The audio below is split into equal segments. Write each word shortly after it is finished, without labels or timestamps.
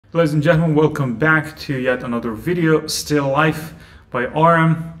Ladies and gentlemen, welcome back to yet another video, Still Life by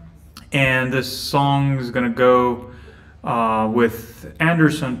RM. And this song is gonna go with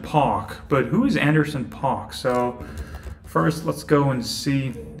Anderson .Paak. But who is Anderson .Paak? So first let's go and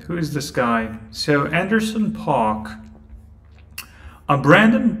see who is this guy. So Anderson .Paak,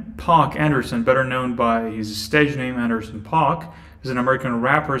 Brandon Paak Anderson, better known by his stage name Anderson .Paak, is an American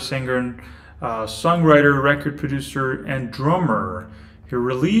rapper, singer, songwriter, record producer, and drummer. He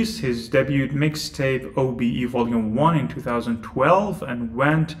released his debut mixtape OBE Volume 1 in 2012 and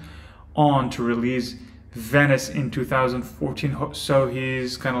went on to release Venice in 2014. So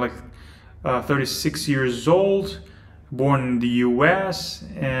he's kind of like 36 years old, born in the US,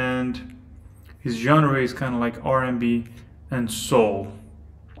 and his genre is kind of like R&B and soul.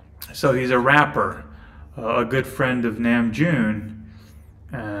 So he's a rapper, a good friend of Namjoon,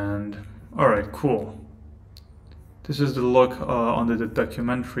 and alright, cool. This is the look on the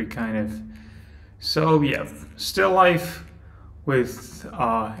documentary, kind of. So yeah, Still Life with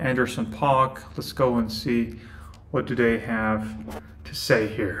Anderson .Paak. Let's go and see what do they have to say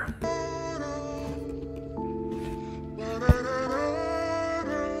here.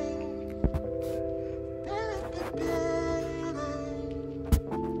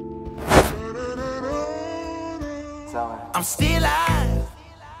 I'm still alive.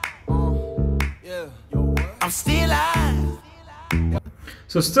 I'm still alive.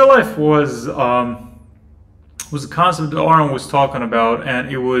 So Still Life was a concept that Aaron was talking about, and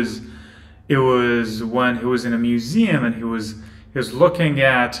it was when he was in a museum and he was looking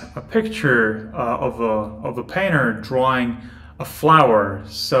at a picture of a painter drawing a flower.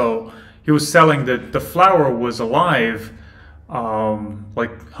 So he was selling that the flower was alive like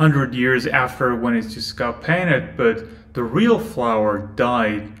 100 years after when it just got painted, but the real flower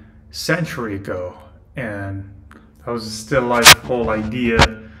died a century ago. And that was Still Life's whole idea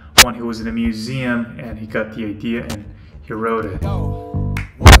when he was in a museum, and he got the idea and he wrote it. I'm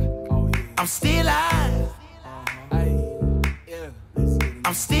still alive.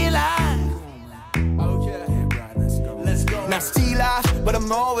 I'm still alive. Let's go. Now still alive, but I'm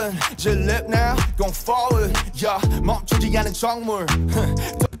moving. Just live now, going forward. Yeah, 멈추지 않은 정물.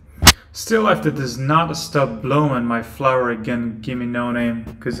 Still Life that does not stop blowing my flower again. Give me no name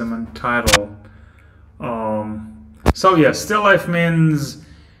because I'm entitled. So yeah, Still Life means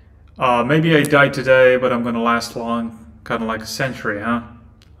maybe I died today, but I'm gonna last long, kind of like a century, huh?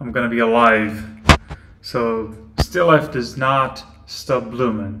 I'm gonna be alive. So Still Life does not stop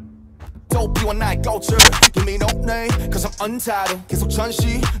blooming.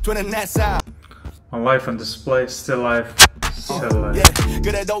 My life on display, Still Life, Still Life.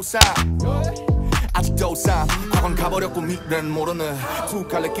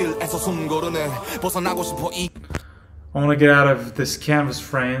 I want to get out of this canvas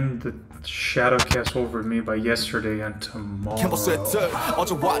frame that shadow cast over me by yesterday and tomorrow. I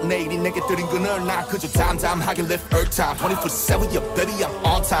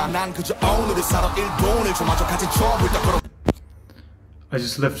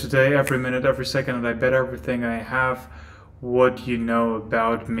just live today, every minute, every second, and I bet everything I have. What you know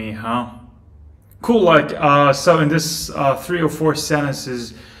about me, huh? Cool. Like so in this 3 or 4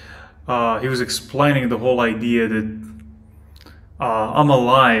 sentences, he was explaining the whole idea that I'm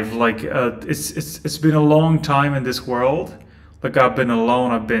alive. Like it's been a long time in this world. Like I've been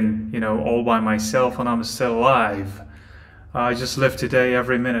alone. I've been, you know, all by myself, and I'm still alive. I just live today,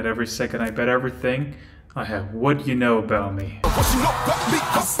 every minute, every second. I bet everything I have. What you know about me?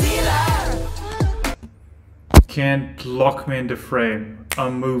 Can't lock me in the frame.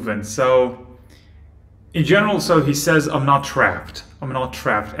 I'm moving. So in general, so he says I'm not trapped. I'm not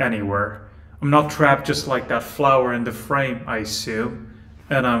trapped anywhere. I'm not trapped just like that flower in the frame, I assume.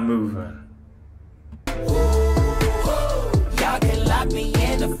 And I'm moving. Y'all can lock me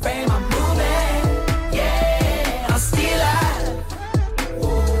in the frame, I'm moving. Yeah, I'm still alive.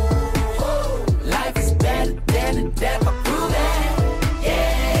 Life is better than the death, I'm proving.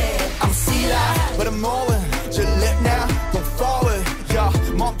 Yeah, I'm still alive, but I'm moving. Just live now, go forward. Yeah,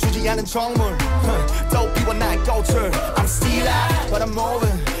 멈추지 않은 정물. I'm still alive, but I'm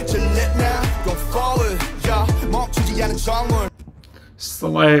moving. Just live now, go forward. Yeah, 멈추지 않은 정물. It's the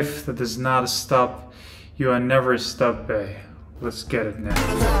life that does not stop. You are never stop, babe. Let's get it now.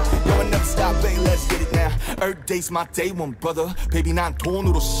 Yo, I never stop, babe. Let's get it now. Every day's my day one, brother. Baby, 난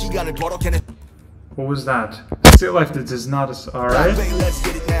돈으로 시간을 벌어. What was that? Still life that does not. Alright. Let's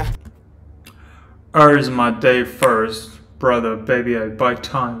get it now. Is my day first. Brother, baby, I buy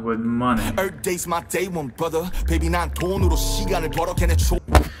time with money. Every day's my day one, brother. Baby, 난 돈으로 시간을 벌어.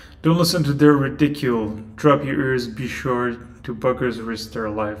 Don't listen to their ridicule. Drop your ears, be sure to buggers risk their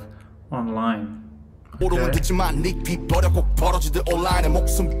life online. Okay.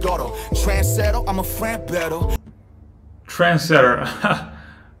 Trendsetter.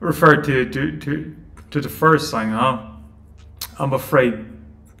 Refer to the first song, huh? I'm afraid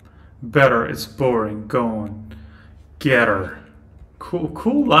better, it's boring. Go on. Get her.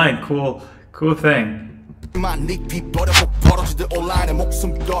 Cool line, cool thing. It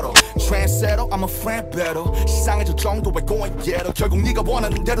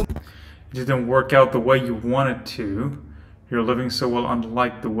didn't work out the way you wanted to. You're living so well,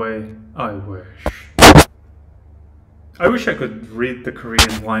 unlike the way I wish. I wish I could read the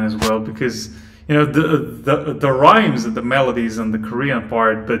Korean line as well, because you know the rhymes and the melodies and the Korean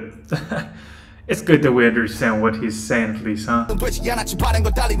part, but it's good that we understand what he's saying at least, huh?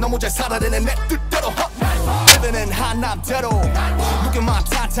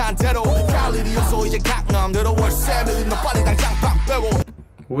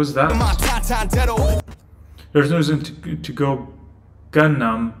 What was that? There's no reason to go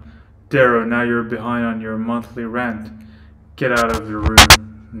Gangnam Dero. Now you're behind on your monthly rent. Get out of your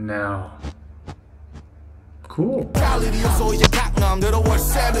room now. Cool.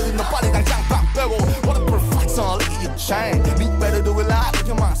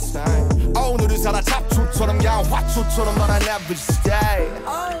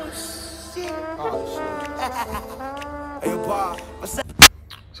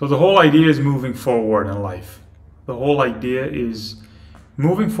 So the whole idea is moving forward in life. The whole idea is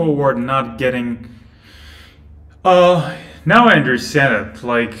moving forward, not getting... now I understand it.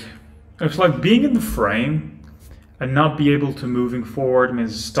 Like, it's like being in the frame and not be able to moving forward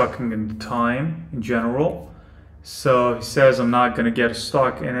means stuck in time in general. So he says, I'm not going to get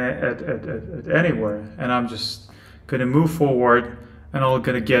stuck in at anywhere, and I'm just going to move forward, and I'm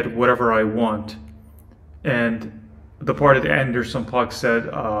going to get whatever I want. And the part at the end, Anderson .Paak said,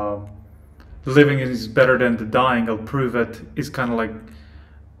 living is better than the dying, I'll prove it, is kind of like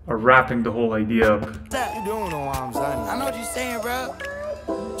wrapping the whole idea up. You don't know what I'm saying. I know what you're saying, bro.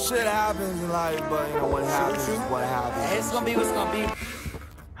 Shit happens in life, but you know what happens is what happens. It's gonna be what's gonna be.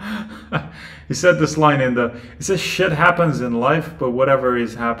 He said this line in the... It says shit happens in life, but whatever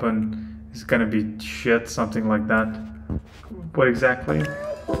is happened is gonna be shit, something like that. What exactly?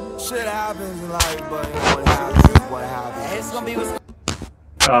 Shit happens in life, but you know what happens is what happens. It's gonna be what's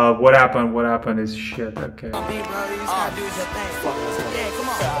what happened is shit, okay. gonna be, bro. You just gotta do your thing. Yeah, come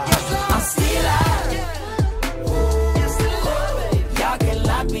on. I'm still out. Y'all can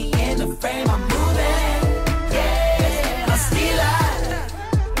lock me in the frame, I'm moving. Yeah, I'm still out.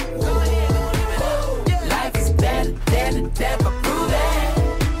 Life is better than the death, I'm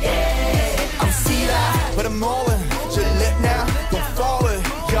proving. Yeah, I'm still out. But I'm moving. Just live now, don't forward.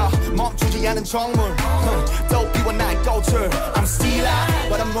 Yeah, 멈추지 않은 정물. Don't be one night culture. I'm still out,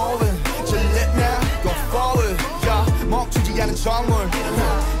 but I'm moving. Just live now, don't forward. Yeah, 멈추지 않은 정물.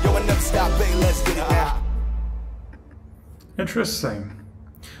 Yo, I never stop, baby, let's get it now. Interesting.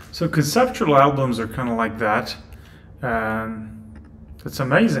 So conceptual albums are kind of like that. That's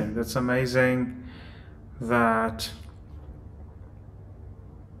amazing. That's amazing that...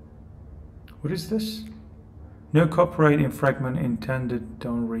 What is this? No copyright in fragment intended,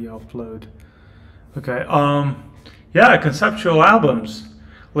 don't re-upload. Okay, yeah, conceptual albums.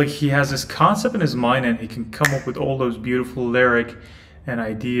 Like, he has this concept in his mind and he can come up with all those beautiful lyric and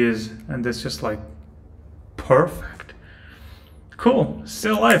ideas, and that's just like perfect. Cool,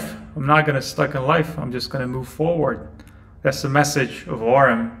 still life. I'm not gonna stuck in life, I'm just gonna move forward. That's the message of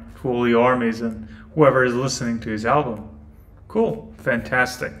RM to all the armies and whoever is listening to his album. Cool,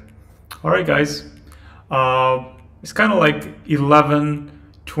 fantastic. Alright guys, it's kind of like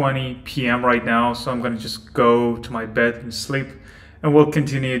 11:20 p.m. right now, so I'm gonna just go to my bed and sleep, and we'll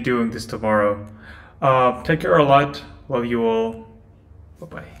continue doing this tomorrow. Take care a lot, love you all, bye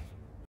bye.